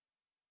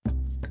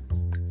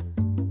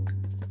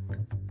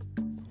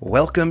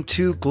Welcome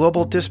to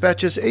Global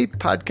Dispatches, a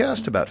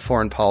podcast about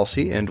foreign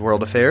policy and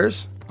world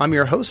affairs. I'm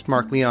your host,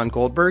 Mark Leon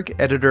Goldberg,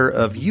 editor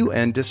of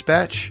UN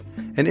Dispatch.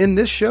 And in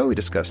this show, we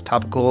discuss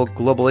topical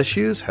global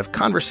issues, have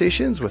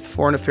conversations with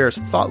foreign affairs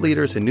thought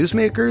leaders and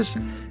newsmakers,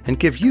 and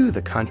give you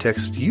the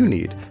context you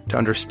need to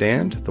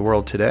understand the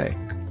world today.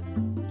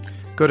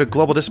 Go to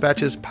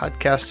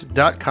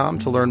globaldispatchespodcast.com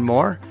to learn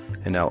more.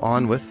 And now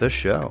on with the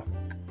show.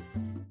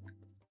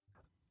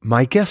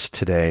 My guest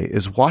today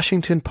is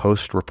Washington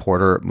Post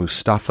reporter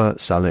Mustafa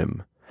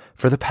Salim.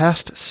 For the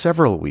past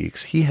several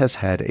weeks, he has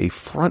had a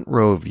front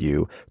row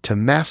view to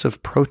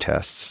massive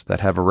protests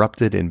that have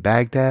erupted in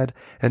Baghdad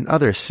and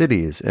other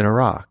cities in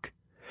Iraq.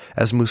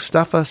 As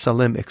Mustafa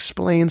Salim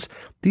explains,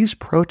 these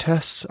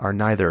protests are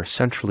neither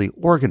centrally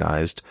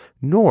organized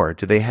nor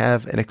do they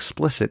have an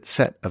explicit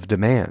set of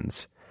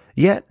demands.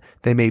 Yet,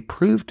 they may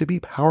prove to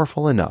be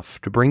powerful enough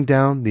to bring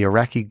down the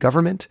Iraqi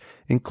government,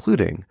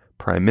 including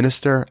Prime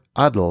Minister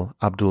Adel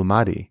Abdul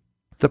Mahdi.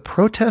 The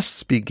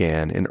protests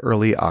began in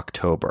early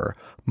October,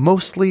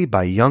 mostly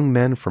by young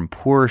men from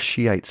poor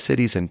Shiite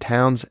cities and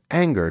towns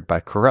angered by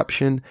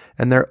corruption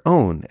and their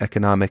own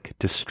economic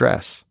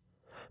distress.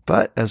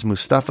 But, as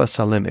Mustafa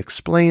Salim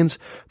explains,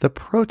 the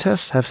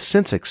protests have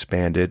since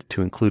expanded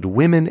to include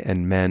women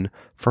and men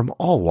from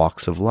all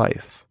walks of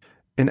life.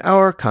 In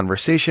our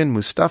conversation,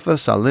 Mustafa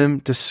Salim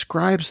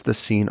describes the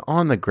scene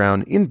on the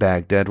ground in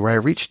Baghdad where I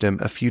reached him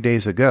a few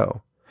days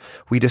ago.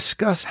 We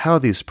discuss how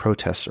these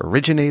protests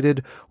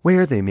originated,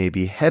 where they may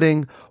be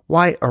heading,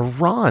 why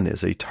Iran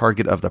is a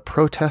target of the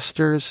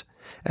protesters,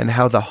 and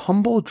how the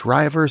humble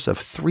drivers of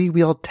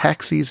three-wheeled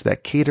taxis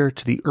that cater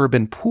to the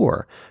urban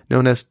poor,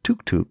 known as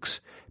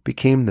tuk-tuks,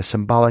 became the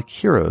symbolic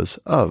heroes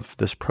of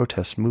this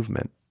protest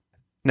movement.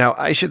 Now,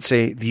 I should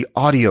say the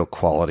audio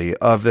quality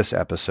of this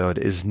episode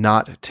is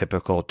not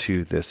typical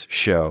to this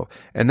show,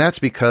 and that's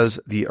because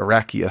the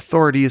Iraqi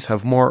authorities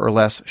have more or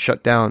less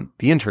shut down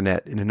the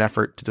internet in an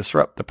effort to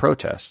disrupt the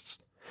protests.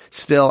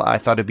 Still, I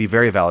thought it'd be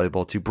very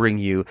valuable to bring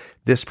you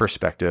this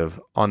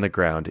perspective on the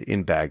ground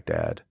in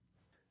Baghdad.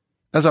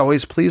 As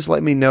always, please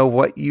let me know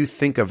what you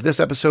think of this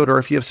episode, or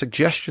if you have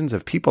suggestions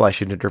of people I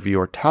should interview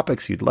or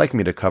topics you'd like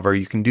me to cover,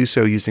 you can do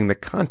so using the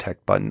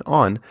contact button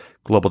on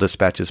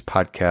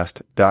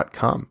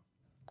globaldispatchespodcast.com.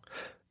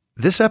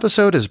 This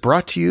episode is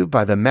brought to you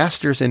by the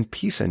Masters in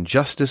Peace and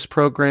Justice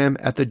program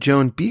at the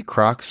Joan B.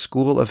 Kroc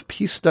School of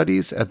Peace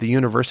Studies at the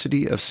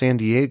University of San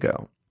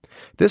Diego.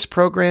 This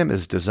program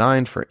is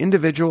designed for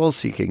individuals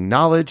seeking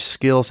knowledge,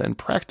 skills, and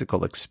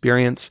practical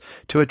experience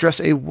to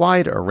address a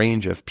wide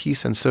range of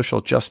peace and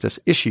social justice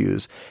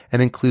issues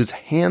and includes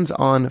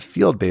hands-on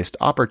field-based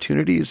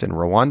opportunities in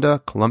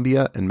Rwanda,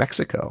 Colombia, and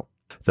Mexico.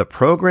 The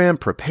program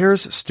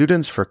prepares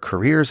students for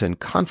careers in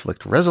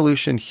conflict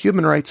resolution,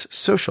 human rights,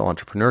 social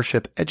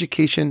entrepreneurship,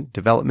 education,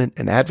 development,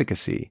 and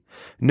advocacy.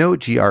 No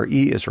GRE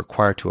is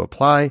required to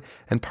apply,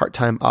 and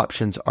part-time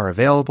options are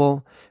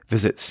available.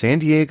 Visit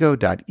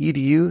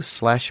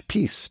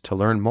sandiego.edu/peace to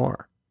learn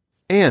more.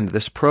 And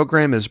this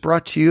program is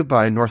brought to you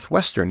by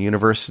Northwestern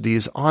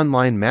University's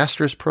online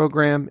master's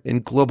program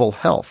in global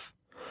health.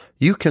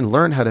 You can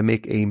learn how to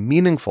make a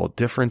meaningful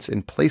difference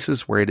in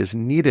places where it is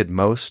needed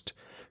most.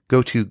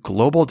 Go to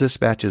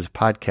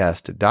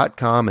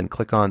globaldispatchespodcast.com and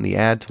click on the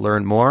ad to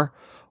learn more,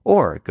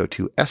 or go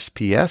to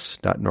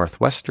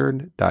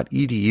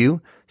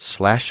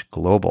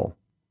sps.northwestern.edu/global.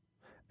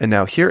 And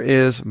now here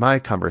is my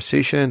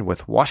conversation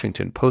with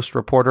Washington Post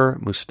reporter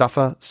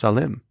Mustafa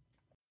Salim.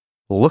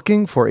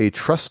 Looking for a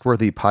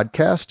trustworthy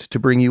podcast to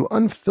bring you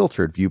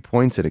unfiltered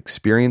viewpoints and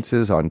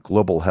experiences on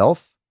global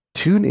health?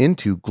 Tune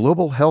into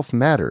Global Health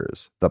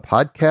Matters, the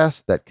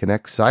podcast that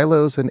connects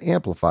silos and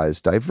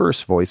amplifies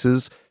diverse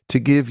voices to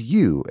give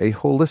you a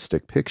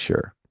holistic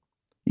picture.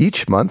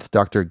 Each month,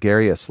 Dr.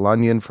 Gary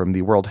Aslanyan from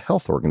the World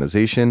Health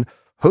Organization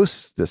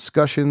hosts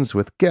discussions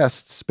with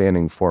guests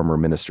spanning former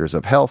ministers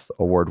of health,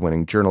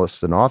 award-winning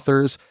journalists and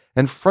authors,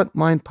 and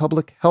frontline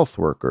public health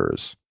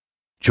workers.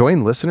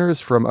 Join listeners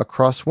from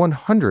across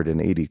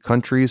 180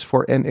 countries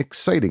for an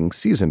exciting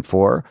Season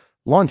 4,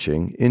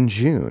 launching in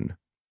June.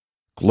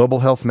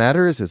 Global Health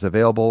Matters is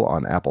available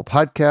on Apple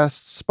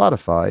Podcasts,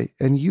 Spotify,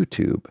 and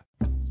YouTube.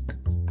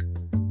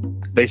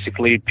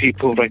 Basically,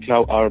 people right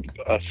now are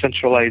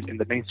centralized in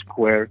the main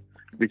square.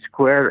 The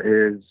square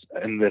is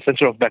in the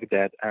center of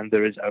Baghdad, and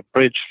there is a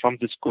bridge from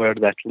the square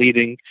that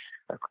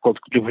called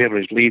Jubilee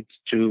Bridge, leads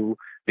to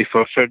the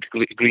preferred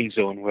green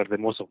zone, where the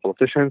most of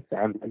politicians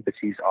and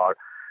embassies are.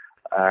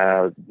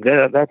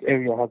 That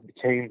area has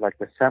become like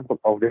the sample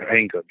of their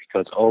anger,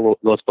 because all of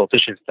those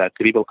politicians that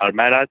people are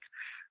mad at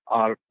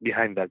are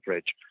behind that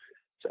bridge.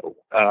 So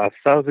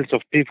thousands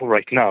of people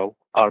right now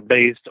are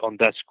based on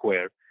that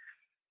square.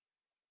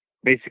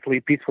 Basically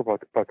peaceful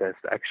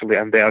protests, actually,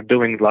 and they are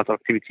doing a lot of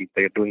activities.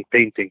 They are doing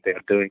painting, they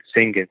are doing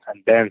singing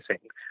and dancing.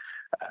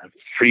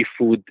 Free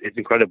food is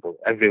incredible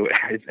everywhere.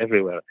 It's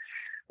everywhere.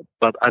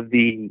 But at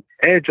the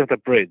edge of the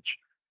bridge,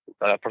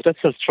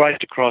 protesters tried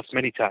to cross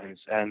many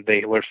times, and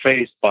they were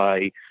faced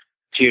by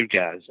tear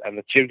gas, and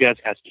the tear gas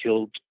has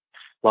killed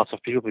lots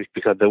of people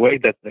because the way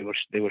that they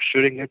were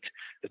shooting it,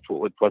 it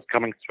was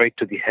coming straight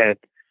to the head,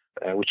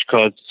 which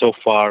caused so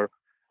far,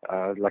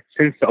 like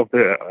since of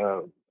the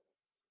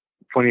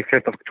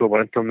 25th of October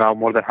until now,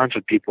 more than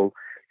 100 people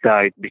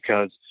died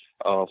because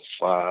of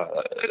the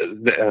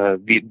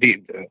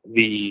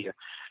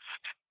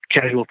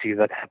casualties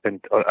that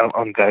happened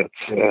on that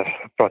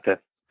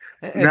protest.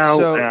 And Now,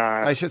 so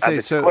I should say, at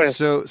the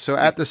square, so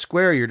at the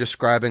square, you're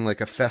describing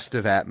like a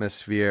festive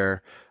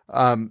atmosphere,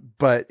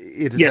 but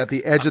it is yes, at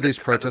the edge of these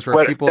at the protests where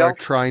square people are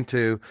itself, trying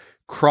to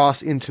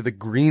cross into the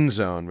green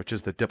zone, which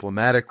is the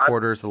diplomatic at,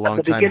 quarters, the at the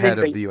longtime beginning, head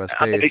of the U.S.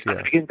 at base. the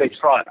Yeah. beginning they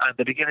tried. At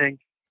the beginning,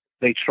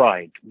 they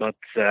tried, but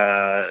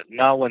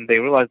now when they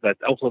realized that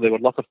also there were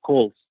lots of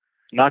calls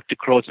not to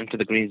cross into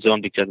the green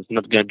zone because it's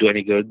not going to do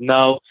any good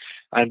now,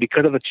 and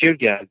because of the tear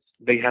gas,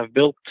 they have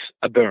built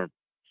a berm.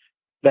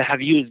 They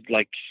have used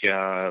like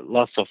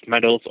lots of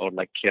metals or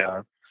like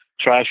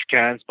trash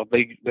cans, but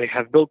they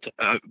have built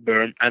a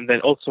berm and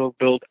then also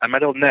built a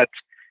metal net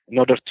in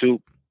order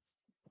to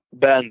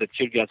ban the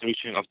tear gas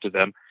reaching up to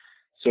them.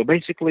 So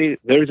basically,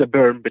 there is a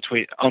berm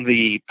between on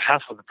the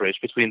half of the bridge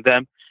between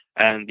them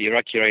and the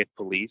Iraqi riot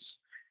police,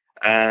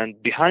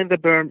 and behind the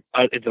berm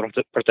are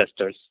the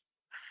protesters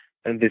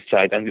on this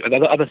side, and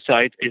the other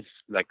side is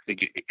like the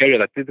area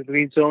that is the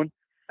green zone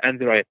and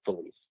the riot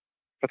police.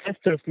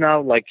 Protesters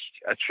now like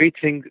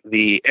treating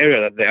the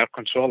area that they are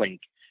controlling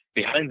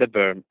behind the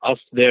berm as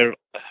their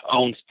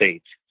own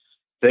state.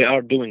 They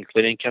are doing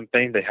cleaning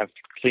campaign. They have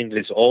cleaned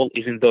this all,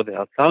 even though there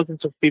are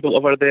thousands of people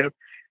over there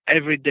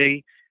every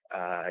day,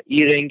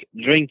 eating,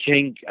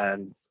 drinking,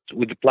 and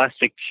with the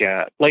plastic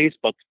place,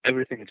 but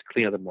everything is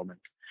clean at the moment.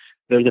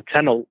 There's a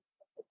tunnel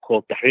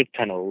called Tahrir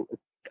Tunnel.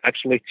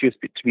 Actually, it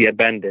used to be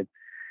abandoned.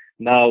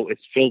 Now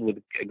it's filled with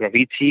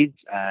graffitis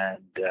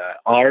and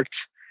art.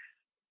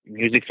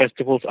 Music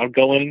festivals are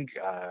going,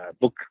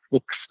 books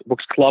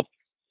clubs,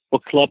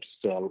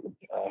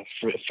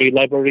 free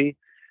library,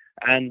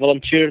 and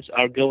volunteers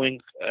are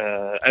going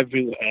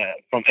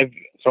from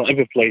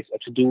every place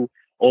to do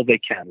all they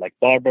can. Like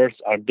barbers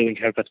are doing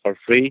haircuts for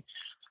free,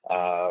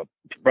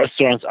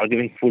 restaurants are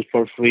giving food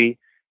for free,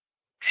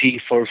 tea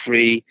for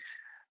free,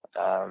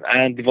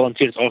 and the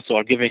volunteers also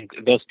are giving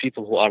those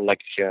people who are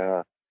like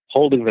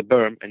holding the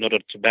berm in order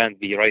to ban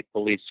the riot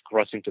police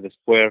crossing to the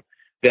square.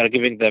 They are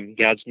giving them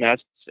gas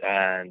masks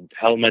and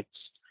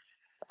helmets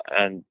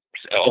and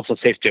also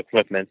safety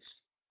equipment.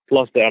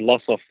 Plus, there are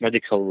lots of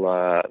medical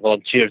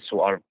volunteers who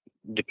are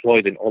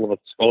deployed in all of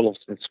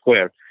the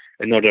square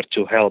in order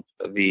to help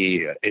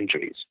the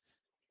injuries.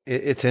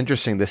 It's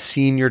interesting. The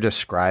scene you're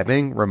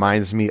describing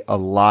reminds me a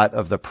lot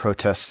of the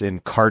protests in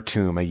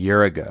Khartoum a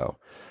year ago.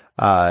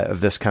 Of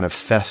this kind of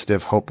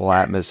festive, hopeful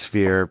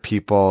atmosphere,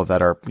 people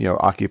that are,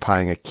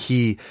 occupying a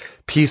key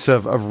piece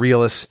of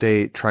real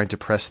estate, trying to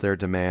press their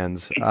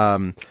demands.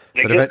 Mark,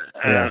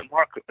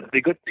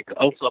 the good thing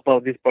also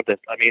about this protest,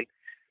 I mean,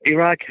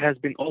 Iraq has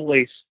been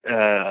always,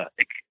 their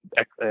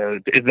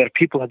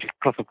people have been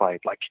classified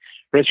like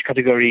rich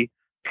category,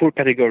 poor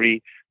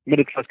category,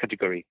 middle class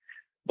category.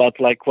 But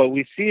like what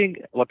I'm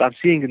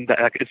seeing in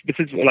this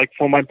is like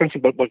from my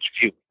personal point of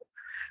view,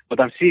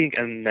 what I'm seeing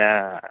in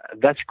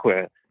that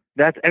square,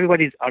 that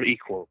everybody's are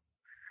equal.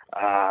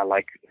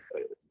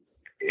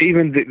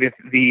 Even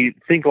the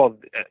thing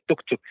called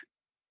tuk-tuk,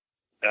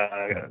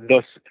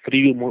 those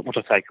three-wheel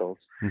motorcycles.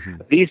 Mm-hmm.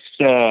 These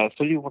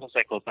three-wheel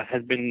motorcycles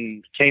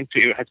came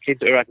to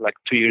Iraq like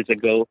 2 years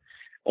ago,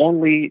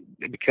 only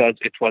because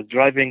it was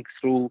driving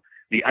through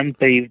the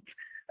unpaved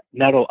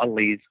narrow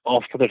alleys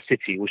of Sadr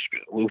City, which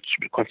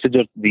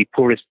considered the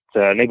poorest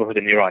neighborhood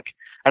in Iraq.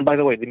 And by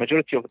the way, the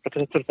majority of the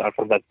protesters are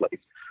from that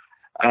place.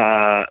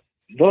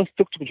 Those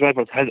tuk-tuk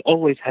drivers has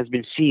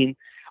been seen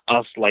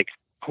as like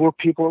poor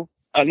people,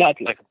 not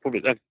like poor,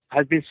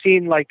 has been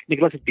seen like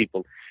neglected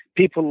people.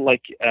 People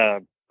like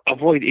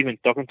avoid even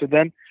talking to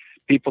them.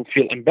 People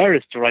feel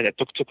embarrassed to ride a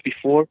tuk-tuk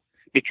before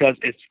because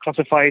it's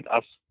classified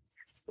as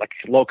like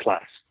low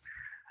class.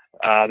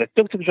 The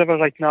tuk-tuk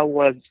drivers right now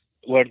were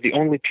the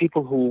only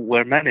people who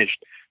were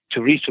managed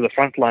to reach to the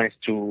front lines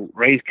to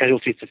raise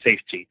casualties to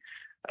safety,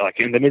 like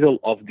in the middle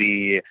of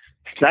the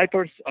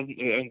snipers on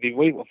the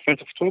wave of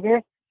 1st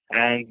October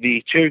and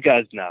the tear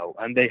gas now,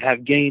 and they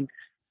have gained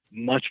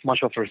much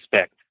of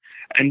respect.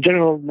 In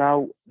general,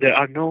 now there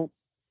are no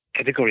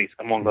categories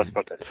among those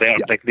protests. They are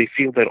like they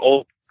feel they're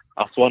all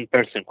as one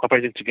person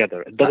cooperating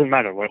together. It doesn't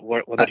matter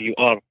whether you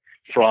are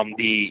from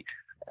the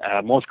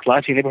most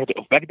classy neighborhood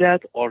of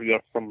Baghdad or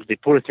you're from the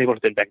poorest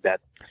neighborhood in Baghdad.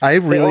 I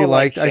really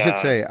liked, I should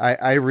say,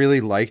 I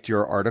really liked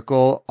your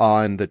article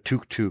on the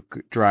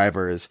tuk-tuk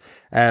drivers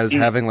as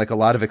having like a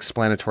lot of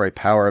explanatory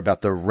power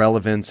about the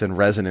relevance and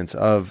resonance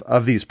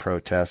of these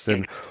protests.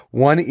 And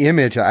one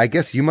image, I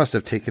guess you must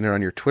have taken it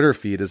on your Twitter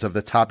feed, is of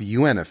the top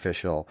UN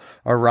official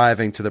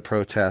arriving to the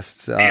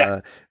protests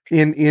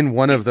in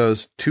one of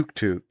those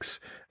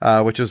tuk-tuks,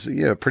 which is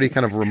pretty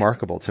kind of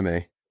remarkable to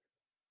me.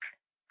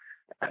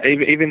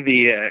 Even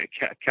the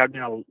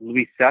Cardinal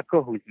Luis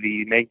Sacco, who's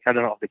the main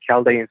cardinal of the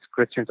Chaldeans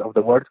Christians of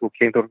the world, who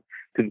came to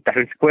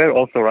Tahrir Square,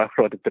 also rode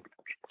the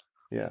tuk-tuk.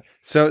 Yeah.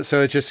 So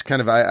it just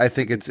kind of, I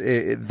think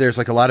there's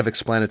like a lot of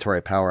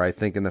explanatory power, I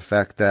think, in the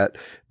fact that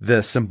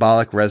the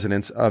symbolic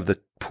resonance of the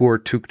poor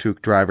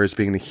tuk-tuk drivers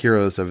being the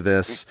heroes of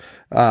this,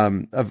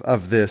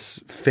 of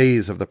this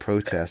phase of the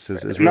protests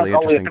is Not really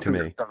only interesting to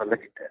me.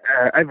 like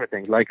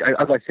everything. Like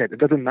as I said, it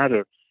doesn't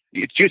matter.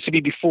 It used to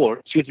be before.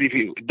 It used to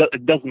be.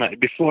 It does matter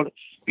before.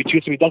 It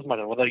used to be does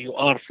matter whether you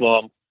are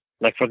from,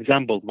 like for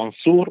example,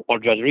 Mansour or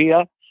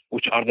Jadriya,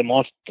 which are the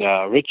most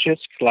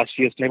richest,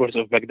 classiest neighborhoods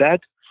of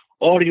Baghdad,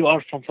 or you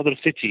are from Sadr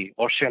City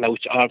or Shala,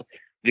 which are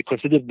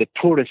considered the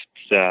poorest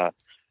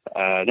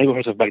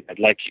neighborhoods of Baghdad.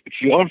 Like if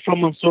you are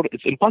from Mansour,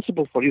 it's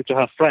impossible for you to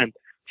have friends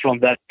from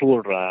that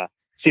poor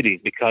city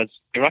because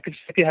Iraqi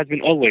society has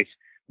been always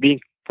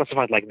being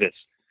classified like this.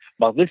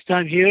 But this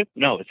time here,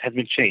 no, it has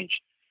been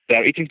changed. They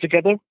are eating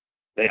together.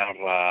 They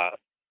are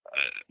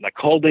like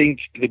holding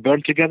the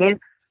burn together.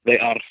 They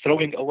are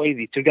throwing away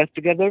the tear gas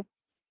together.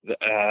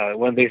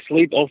 When they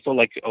sleep, also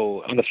like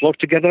on the floor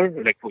together,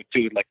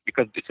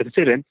 because it's an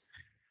incident.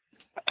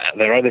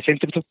 They are the same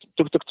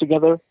tuk-tuk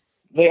together.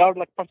 They are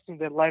like practicing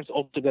their lives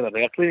all together.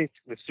 They are cleaning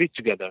the street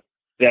together.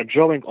 They are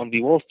drawing on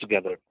the walls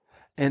together.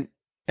 And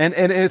and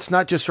it's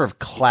not just sort of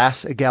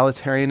class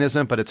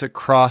egalitarianism, but it's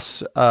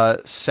across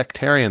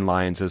sectarian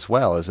lines as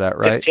well. Is that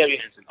right?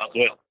 Sectarianism as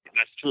well.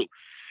 That's true.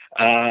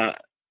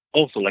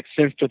 Also, like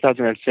since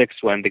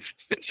 2006, when the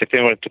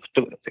sectarian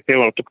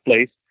took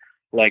place,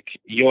 like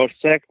your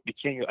sect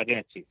became your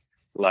identity.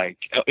 Like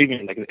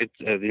even like it's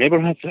the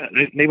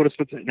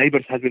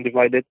neighbors has been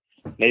divided,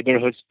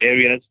 neighborhoods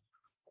areas,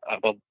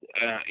 but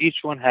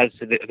each one has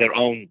their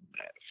own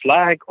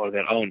flag or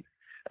their own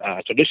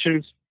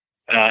traditions.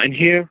 In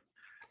here,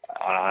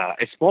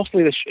 it's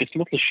mostly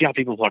Shia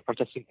people who are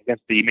protesting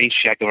against the main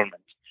Shia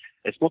government.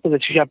 It's mostly the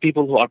Shia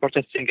people who are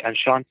protesting and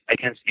chant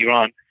against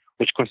Iran,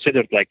 which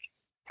considered like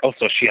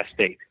also a Shia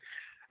state.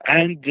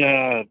 And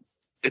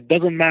it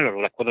doesn't matter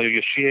like whether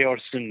you're Shia or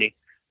Sunni,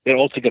 they're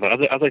all together.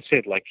 As I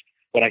said, like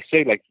when I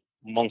say like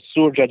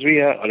Mansour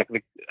Jadriya, or like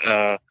the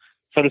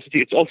Sadr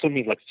City, it also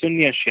means like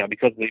Sunni and Shia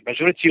because the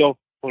majority of,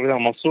 for example,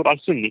 Mansour are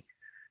Sunni,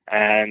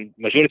 and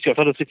majority of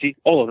Sadr City,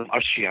 all of them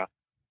are Shia,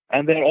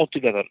 and they're all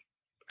together.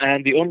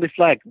 And the only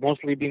flag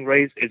mostly being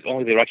raised is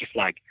only the Iraqi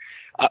flag.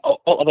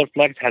 All other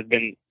flags have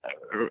been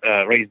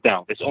raised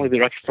down. It's only the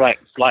Iraqi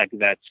flag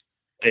that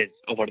is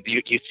over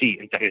the you see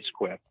in Tahrir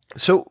Square.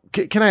 So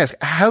can I ask,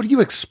 how do you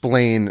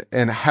explain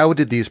and how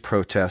did these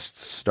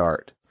protests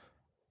start?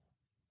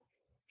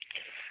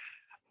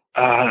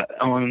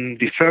 On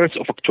the 1st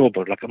of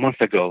October, like a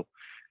month ago,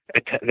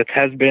 it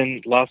has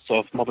been lots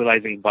of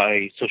mobilizing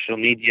by social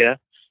media.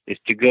 Is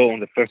to go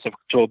on the 1st of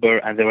October,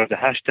 and there was a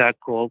hashtag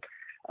called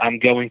 "I'm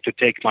going to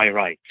take my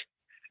right."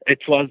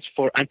 It was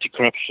for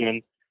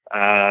anti-corruption,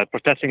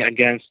 protesting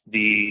against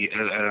the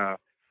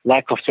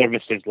lack of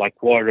services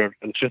like water,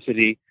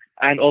 electricity,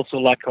 and also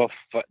lack of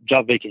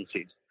job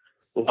vacancies.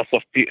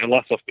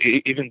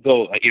 Even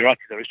though Iraq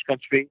is a rich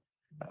country,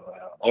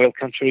 oil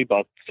country,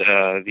 but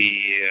the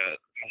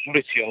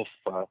majority of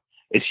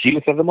its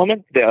youth at the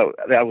moment they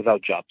are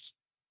without jobs.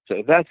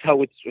 So that's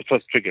how it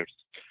was triggered.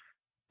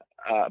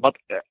 But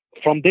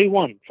from day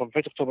one, from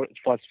 1st October, it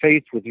was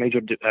faced with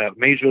major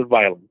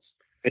violence.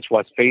 It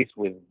was faced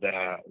with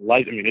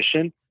live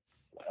ammunition,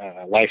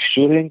 live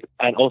shooting,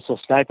 and also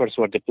snipers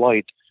were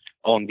deployed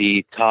on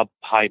the top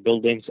high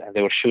buildings, and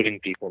they were shooting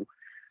people.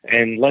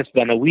 In less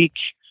than a week,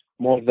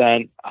 more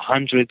than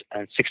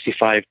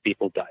 165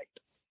 people died.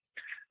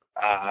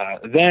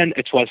 Then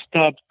it was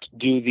stopped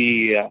due to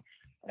the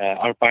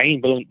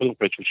Arba'in balloon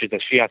bridge, which is a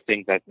Shia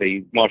thing that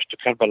they marched to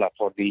Karbala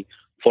for the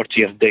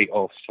 40th day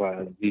of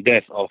the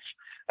death of,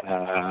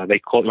 they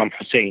call Imam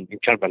Hussein in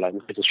Karbala,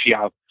 which is a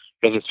Shia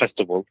religious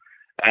festival.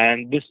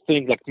 And this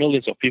thing, like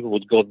millions of people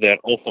would go there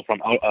also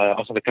from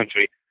outside the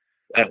country.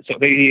 So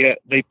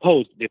they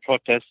posed the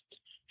protest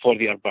for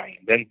the Arba'in.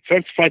 Then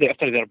first Friday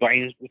after the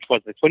Arba'in, which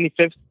was the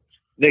 25th,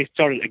 they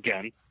started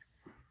again.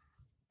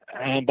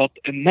 But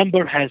the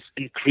number has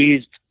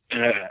increased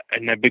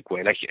in a big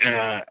way. Like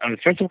on the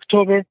 1st of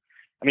October,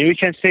 I mean, we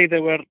can say they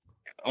were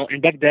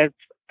in Baghdad.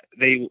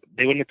 They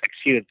wouldn't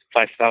exceed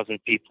 5,000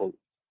 people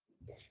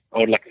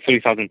or like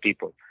 3,000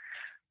 people.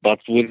 But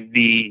with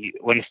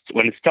when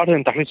it started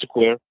in Tahrir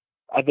Square,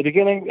 at the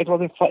beginning it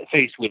wasn't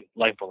faced with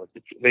live bullets.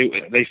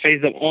 They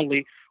faced them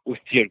only with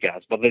tear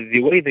gas. But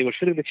the way they were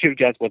shooting the tear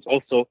gas was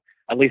also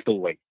a lethal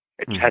way.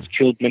 It has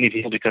killed many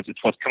people because it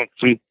was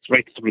coming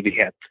right through the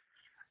head.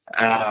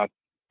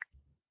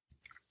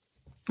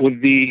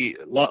 With the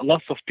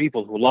lots of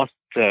people who lost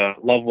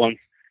loved ones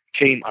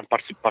came and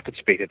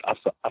participated as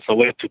a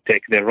way to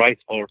take their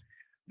rights or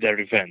their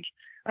revenge.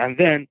 And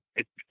then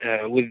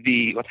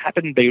what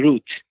happened in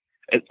Beirut,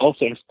 it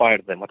also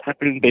inspired them. What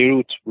happened in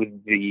Beirut with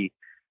they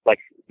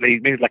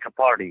made like a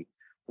party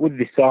with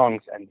the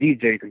songs and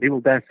DJs and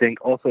people dancing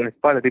also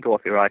inspired the people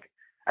of Iraq,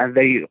 and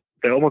they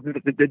almost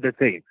did the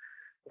same.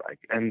 Like,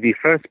 and the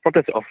first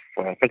protest of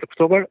 1st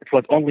October, it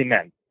was only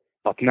men,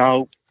 but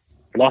now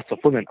lots of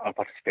women are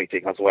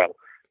participating as well.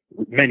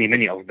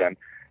 Many of them.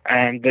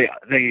 and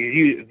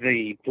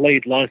they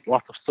played lots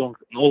of songs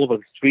all over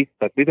the streets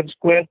that Freedom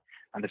Square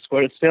and the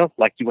square itself.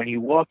 Like when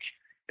you walk,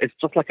 it's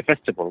just like a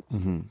festival.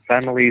 Mm-hmm.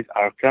 Families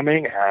are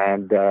coming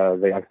and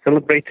they are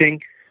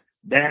celebrating,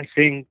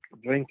 dancing,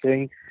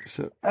 drinking.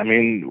 So, I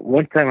mean,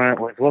 one time I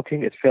was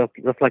walking, it felt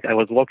just like I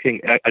was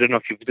walking. I don't know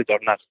if you visited or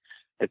not.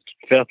 It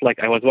felt like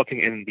I was walking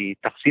in the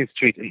Taksim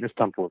Street in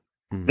Istanbul.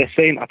 mm-hmm. The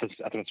same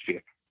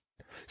atmosphere.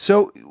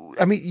 So,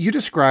 I mean, you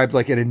described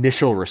like an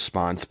initial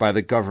response by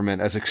the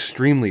government as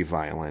extremely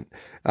violent.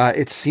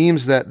 It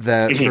seems that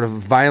the sort of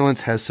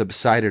violence has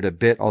subsided a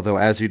bit, although,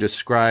 as you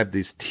described,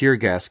 these tear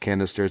gas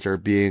canisters are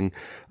being,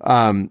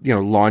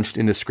 launched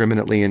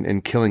indiscriminately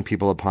and killing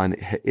people upon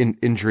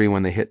injury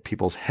when they hit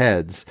people's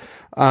heads.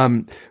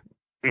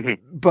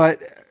 But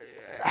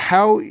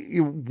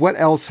what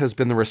else has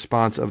been the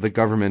response of the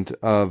government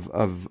of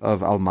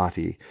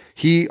Almaty?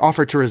 He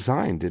offered to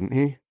resign, didn't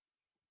he?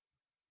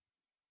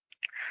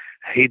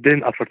 He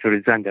didn't offer to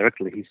resign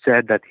directly. He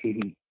said that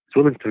he's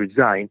willing to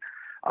resign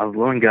as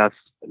long as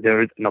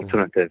there is an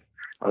alternative,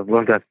 as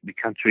long as the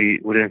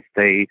country wouldn't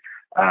stay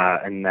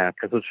in a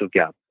constitutional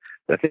gap.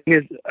 The thing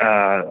is,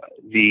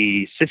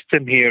 the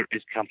system here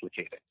is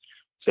complicated.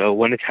 So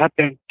when it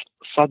happened,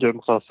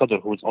 Muqtada Sadr,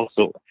 who is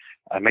also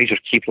a major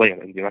key player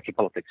in the Iraqi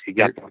politics, he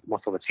got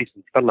most of the seats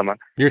in the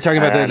parliament. You're talking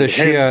about the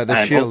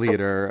Shia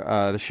leader,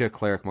 the Shia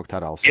cleric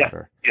Muqtada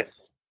al-Sadr. Yes,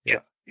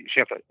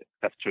 Shia cleric,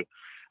 that's true.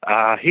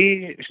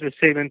 He issued a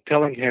statement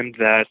telling him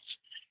that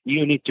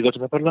you need to go to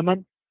the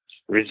parliament,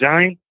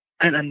 resign,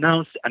 and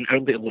announce an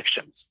early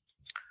elections.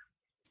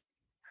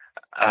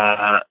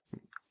 Prime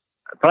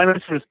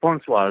Minister's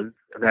response was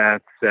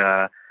that,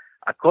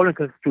 according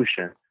to the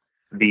Constitution,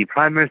 the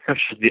Prime Minister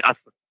should ask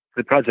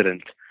the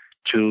President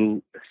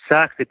to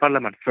sack the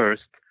Parliament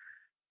first,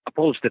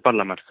 oppose the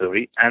Parliament,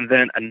 and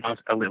then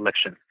announce early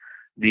elections.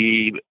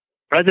 The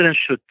President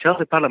should tell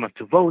the Parliament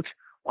to vote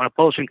on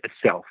opposing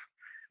itself,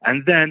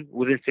 and then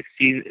within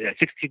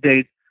 60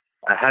 days,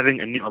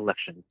 having a new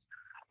election.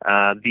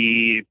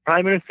 The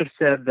Prime Minister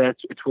said that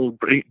it will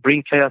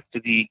bring chaos to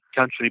the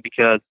country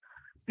because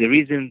the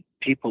reason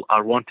people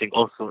are wanting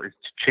also is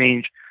to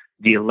change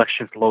the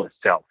elections law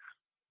itself,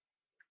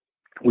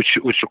 which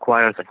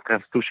requires a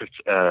constitutional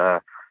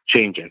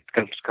changes,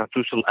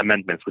 constitutional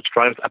amendments, which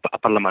drives a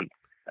parliament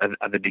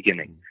at the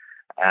beginning.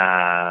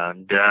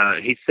 And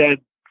he said,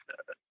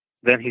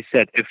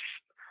 if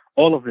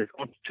all of this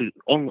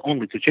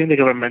only to change the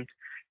government,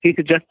 he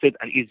suggested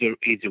an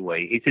easy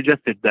way. He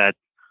suggested that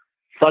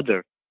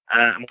Muqtada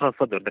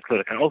Sadr, the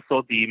cleric, and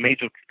also the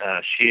major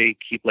Shia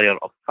key player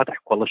of Fatah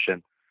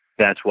coalition,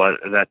 that's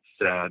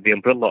the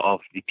umbrella of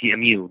the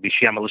PMU, the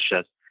Shia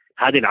militias,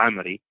 Hadi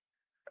al-Amri,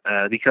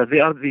 because they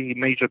are the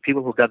major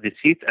people who got the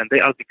seat, and they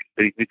are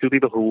the two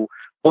people who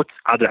put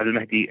Adel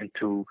al-Mahdi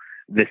into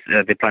the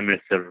prime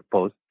minister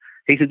post.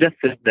 He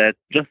suggested that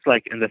just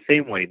like in the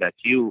same way that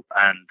you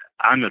and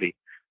Amri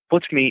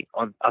put me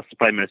on as the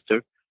prime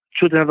minister,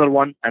 choose another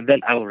one, and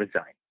then I will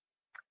resign.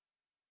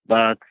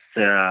 But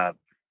the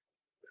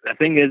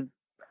thing is,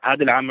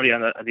 Adel Amri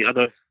and the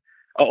others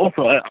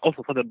also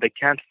thought that they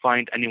can't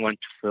find anyone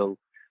to fill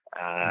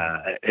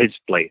his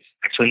place.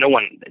 Actually, no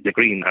one is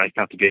agreeing right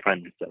now to be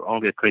prime minister.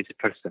 Only a crazy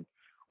person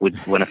would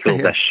want to fill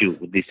that shoe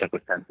with these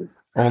circumstances.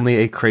 Only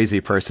a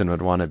crazy person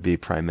would want to be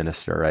prime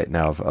minister right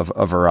now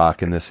of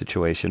Iraq in this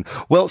situation.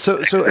 Well,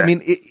 so I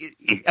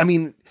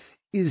mean,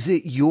 is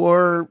it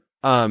your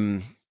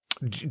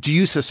do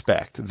you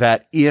suspect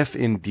that if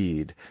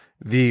indeed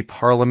the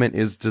parliament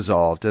is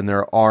dissolved and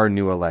there are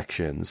new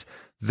elections,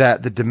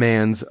 that the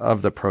demands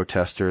of the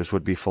protesters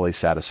would be fully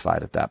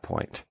satisfied at that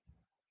point,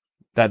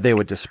 that they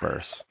would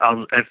disperse?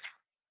 If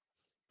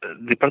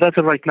the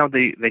protesters right now,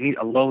 they need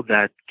a law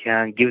that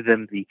can give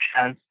them the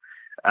chance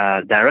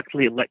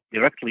directly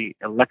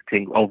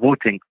electing or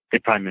voting the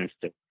prime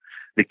minister.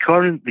 The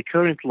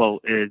current law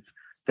is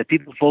that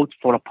people vote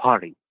for a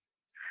party,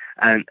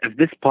 and if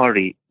this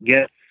party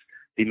gets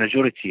the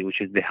majority, which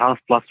is the House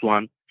plus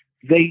one,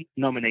 they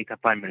nominate a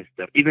prime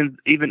minister, even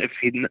if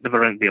he never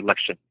ran the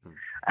election.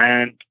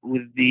 And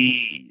with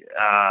the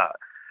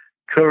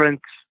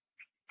current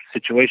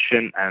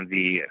situation and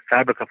the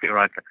fabric of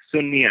Iraq, like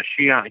Sunni,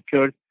 Shia, and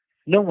Kurd,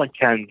 no one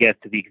can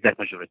get to the exact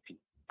majority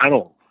at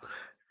all.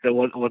 So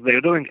what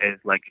they're doing is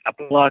like a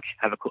bloc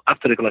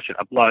after the election,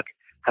 a bloc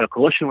have a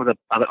coalition with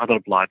other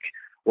bloc.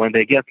 When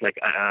they get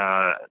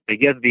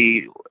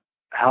the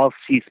House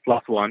seats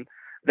plus one,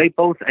 they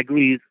both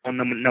agree on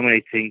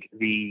nominating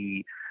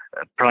the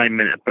prime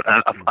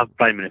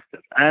minister,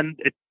 and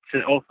it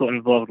also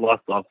involved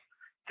lots of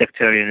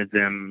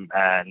sectarianism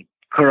and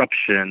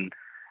corruption,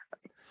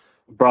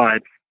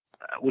 bribes,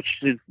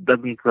 which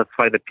doesn't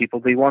satisfy the people.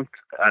 They want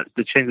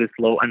to change this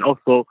law, and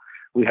also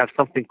we have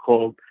something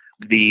called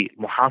the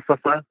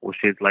muhasasa,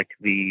 which is like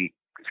the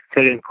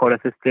sectarian quota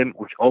system,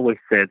 which always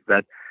says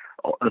that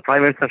the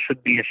prime minister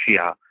should be a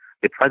Shia,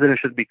 the president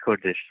should be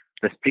Kurdish,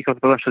 the speaker of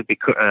the parliament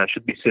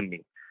should be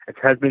Sunni. It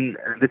has been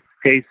in this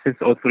case since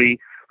 2003,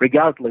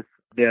 regardless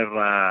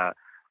their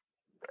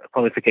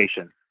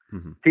qualifications.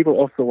 People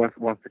also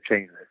want to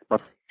change this,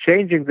 but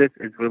changing this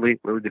is really,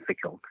 really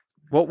difficult.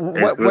 Well,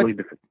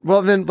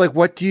 well, then, like,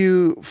 what do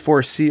you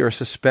foresee or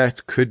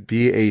suspect could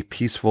be a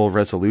peaceful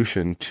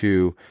resolution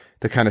to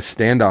the kind of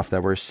standoff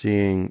that we're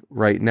seeing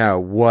right now?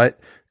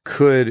 What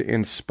could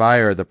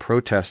inspire the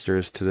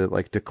protesters to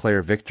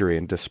declare victory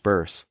and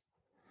disperse?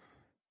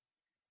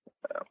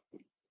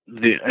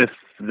 If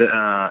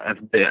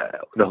the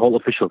whole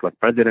officials, like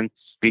president,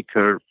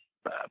 speaker,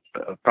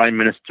 prime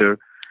minister,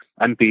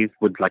 MPs,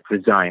 would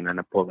resign and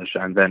abolish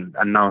and then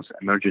announce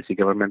emergency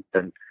government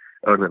and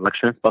early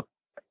elections, but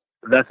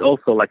that's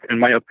also, in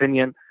my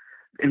opinion,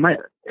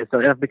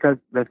 because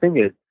the thing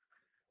is,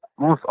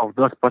 most of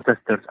those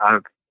protesters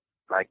are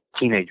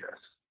teenagers,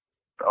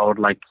 or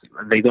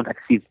they don't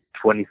exceed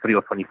 23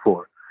 or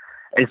 24.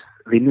 It's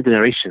the new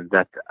generation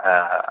that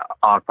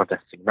are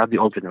protesting, not the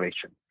old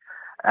generation,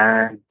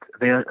 and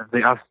they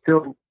are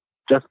still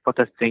just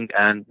protesting,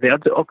 and they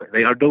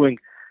are doing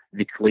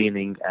the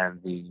cleaning and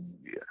the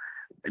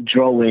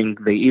drawing.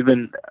 They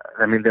even,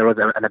 there was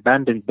an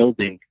abandoned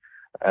building.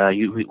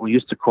 We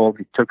used to call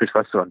the Turkish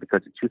restaurant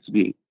because it used to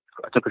be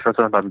a Turkish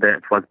restaurant, but then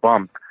it was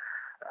bombed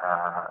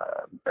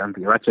in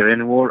the Iraqi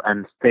war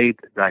and stayed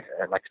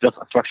just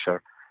a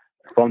structure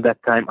from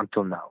that time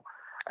until now.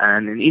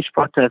 And in each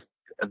protest,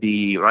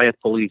 the riot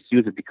police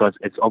use it because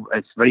it's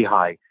very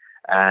high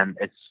and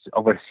it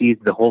oversees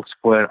the whole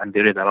square and the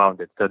area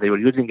around it. So they were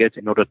using it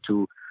in order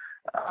to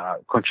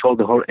control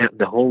the whole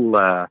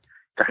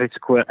Tahrir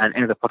Square and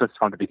end the protest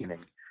from the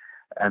beginning.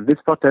 And this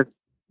protest,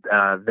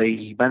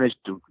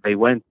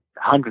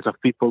 hundreds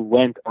of people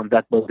went on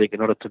that building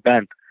in order to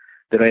ban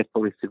the riot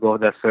police to go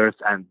there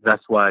first, and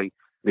that's why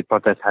the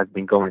protest has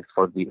been going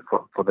for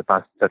the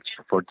past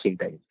 14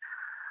 days.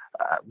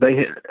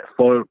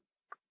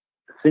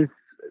 Since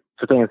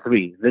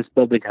 2003, this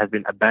building has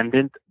been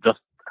abandoned, just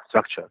a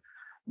structure.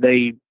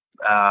 They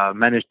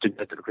managed to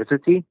get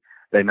electricity,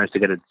 they managed to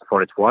get it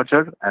for its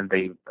water, and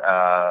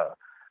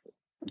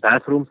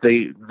bathrooms.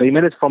 They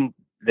made it from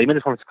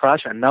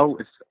scratch, and now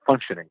it's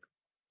functioning.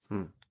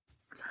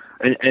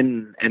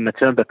 In a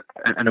term that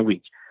in a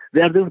week,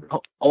 they are doing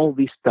all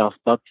these stuff,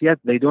 but yet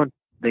they don't.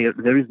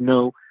 There is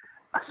no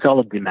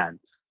solid demand.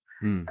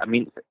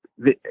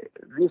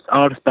 These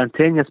are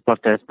spontaneous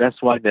protests.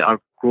 That's why there are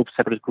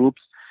separate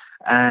groups,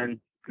 and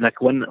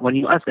when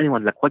you ask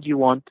anyone what do you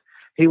want,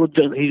 he would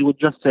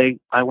just say,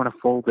 I want to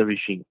follow the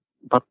regime.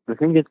 But the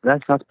thing is,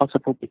 that's not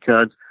possible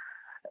because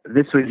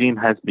this regime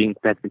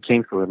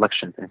came through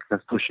elections and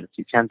constitutions.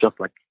 You can't just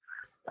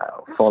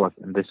follow it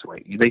in this way.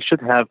 They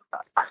should have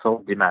a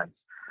solid demand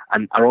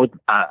and a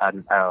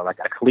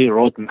clear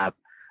roadmap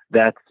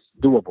that's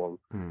doable.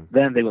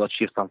 Then they will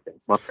achieve something.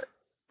 But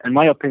in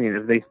my opinion,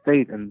 if they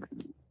stayed in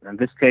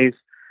this case,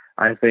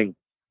 I think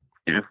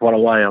for a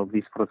while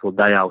these protests will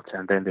die out,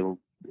 and then they will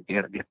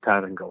get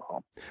tired and go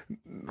home.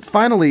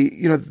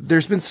 Finally,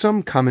 there's been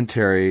some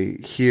commentary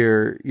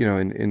here,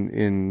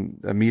 in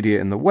media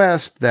in the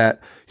West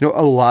that,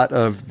 a lot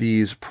of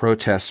these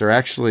protests are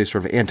actually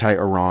sort of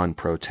anti-Iran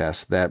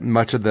protests, that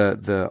much of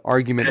the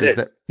argument is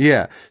that,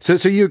 yeah. So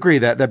you agree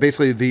that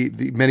basically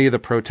the many of the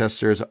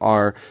protesters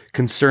are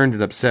concerned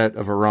and upset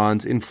of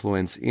Iran's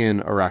influence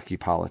in Iraqi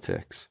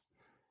politics.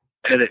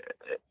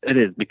 It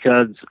is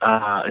because,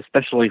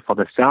 especially for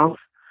the South,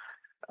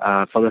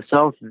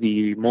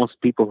 the most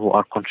people who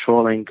are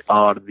controlling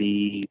are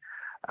the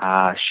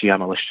Shia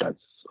militias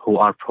who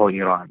are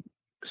pro-Iran,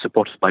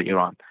 supported by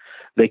Iran.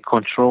 They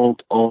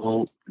controlled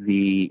all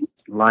the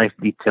life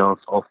details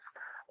of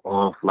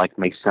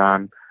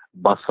Maysan,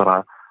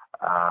 Basra,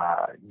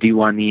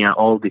 Diwania,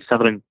 all the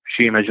southern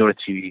Shia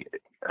majority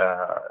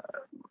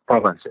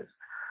provinces,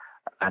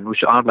 and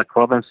which are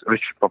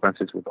rich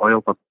provinces with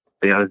oil, but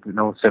there are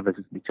no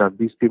services because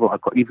these people are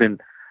even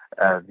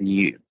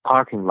the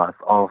parking lot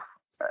of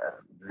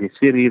the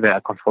city. They are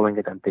controlling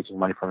it and taking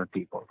money from the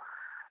people.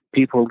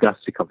 People got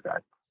sick of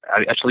that.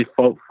 I actually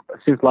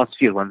since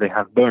last year when they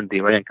have burned the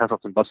Iranian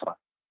castles in Basra.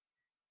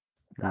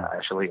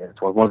 Actually,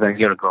 it was more than a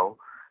year ago.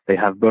 They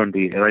have burned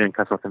the Iranian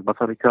castles in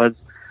Basra because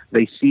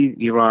they see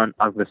Iran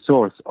as the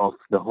source of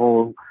the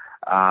whole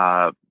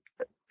current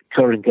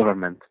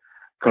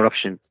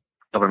corruption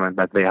government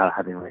that they are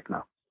having right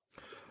now.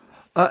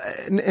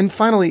 And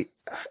finally,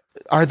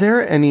 are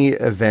there any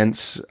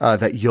events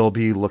that you'll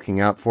be looking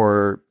out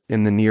for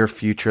in the near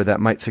future that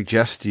might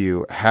suggest to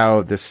you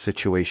how this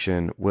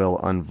situation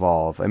will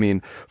evolve?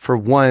 For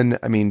one,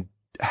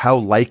 how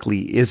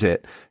likely is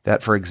it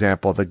that, for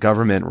example, the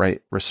government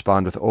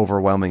respond with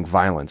overwhelming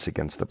violence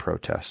against the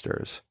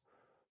protesters?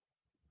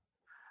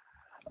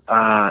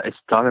 It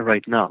started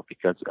right now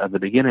because at the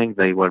beginning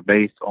they were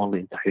based only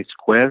in Tahrir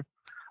Square,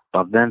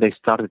 but then they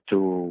started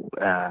to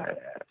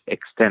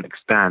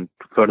expand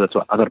further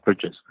to other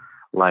bridges.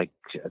 2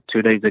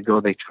 days ago,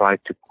 they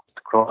tried to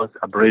cross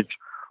a bridge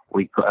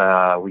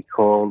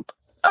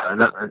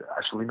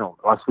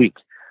last week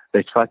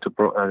they tried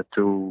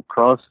to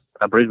cross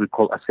a bridge we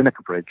call a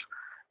Seneca Bridge.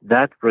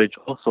 That bridge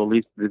also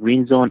leads to the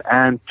Green Zone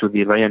and to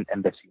the Iranian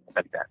embassy in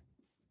Baghdad.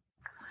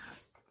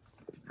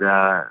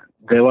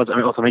 there was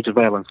also major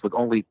violence with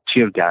only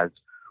tear gas,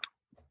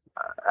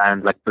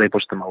 and like they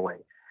pushed them away.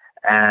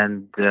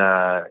 And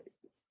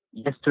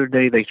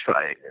yesterday the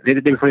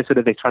day before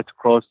yesterday they tried to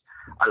cross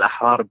Al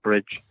Ahrar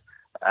Bridge,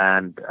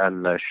 and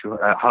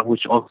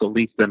which also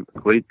leads them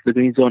to the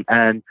Green Zone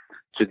and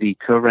to the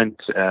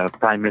current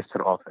Prime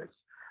Minister office.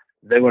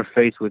 They were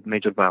faced with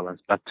major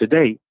violence, but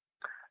today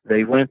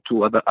they went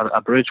to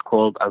a bridge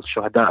called Al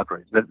Shuhada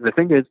Bridge. The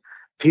thing is,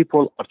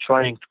 people are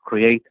trying to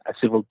create a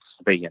civil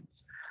disobedience.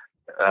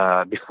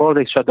 Before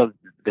they shut down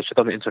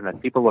the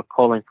internet, people were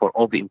calling for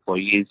all the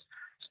employees,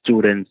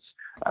 students,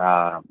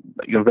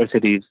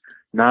 universities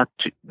not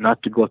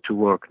to go to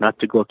work, not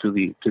to go to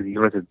the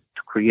university,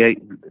 to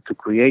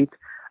create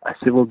a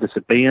civil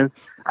disobedience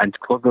and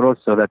close the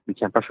roads so that we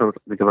can pressure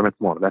the government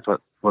more. That's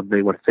what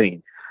they were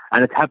saying,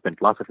 and it happened.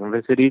 Lots of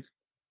universities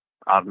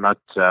are not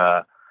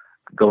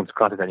going to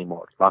classes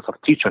anymore. Lots of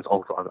teachers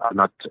also are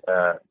not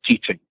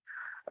teaching.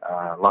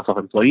 Lots of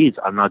employees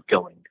are not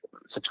going.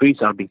 So trees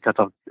are being cut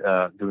off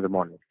during the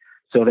morning.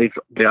 So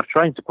they are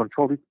trying to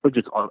control these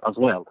bridges as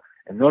well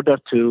in order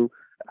to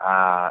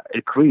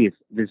increase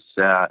this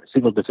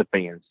civil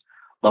disobedience.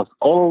 But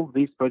all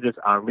these bridges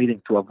are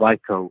leading to a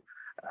vital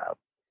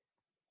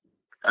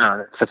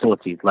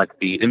facilities like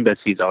the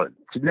embassies are.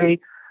 Today,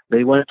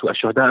 they went to a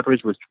Shuhada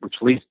Bridge, which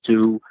leads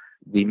to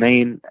the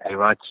main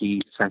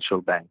Iraqi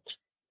central bank.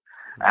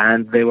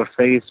 And they were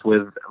faced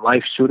with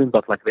live shooting,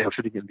 but like they were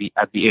shooting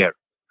at the air,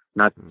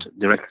 not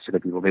directly to the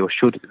people. They were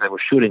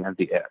shooting at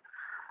the air.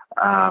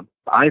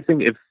 I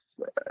think if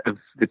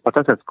the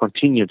protesters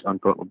continued on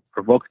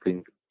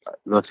provoking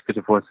those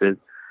security forces,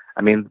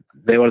 I mean,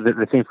 they were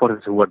the same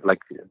forces who were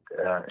like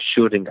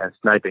shooting and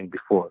sniping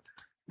before.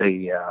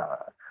 They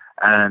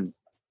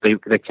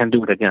can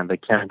do it again. They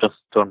can't just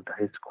turn to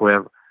his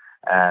square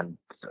and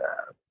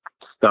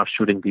start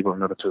shooting people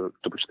in order to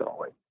push them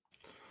away.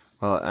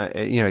 Well,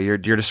 you're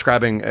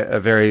describing a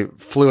very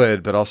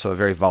fluid but also a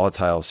very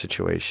volatile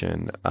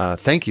situation.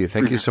 Thank you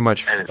so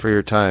much for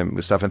your time,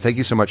 Mustafa, and thank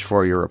you so much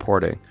for your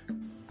reporting.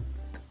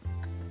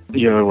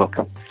 You're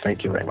welcome.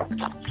 Thank you very much.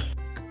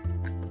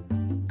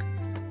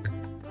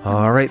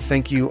 All right.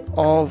 Thank you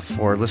all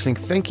for listening.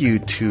 Thank you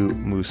to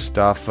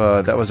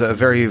Mustafa. That was a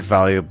very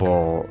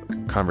valuable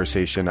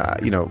conversation.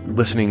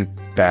 Listening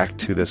back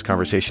to this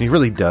conversation, he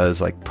really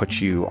does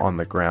put you on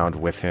the ground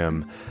with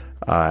him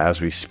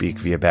as we speak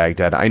via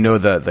Baghdad. I know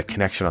the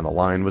connection on the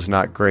line was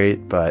not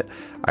great, but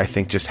I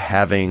think just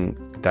having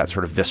that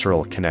sort of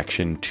visceral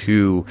connection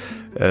to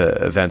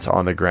events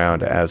on the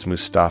ground as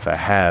Mustafa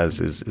has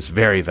is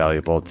very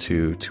valuable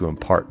to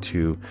impart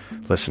to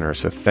listeners.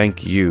 So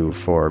thank you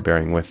for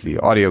bearing with the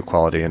audio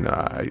quality, and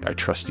I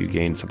trust you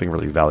gained something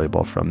really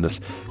valuable from this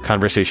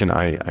conversation.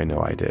 I know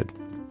I did.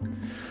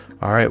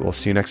 All right, we'll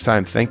see you next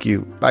time. Thank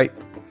you. Bye.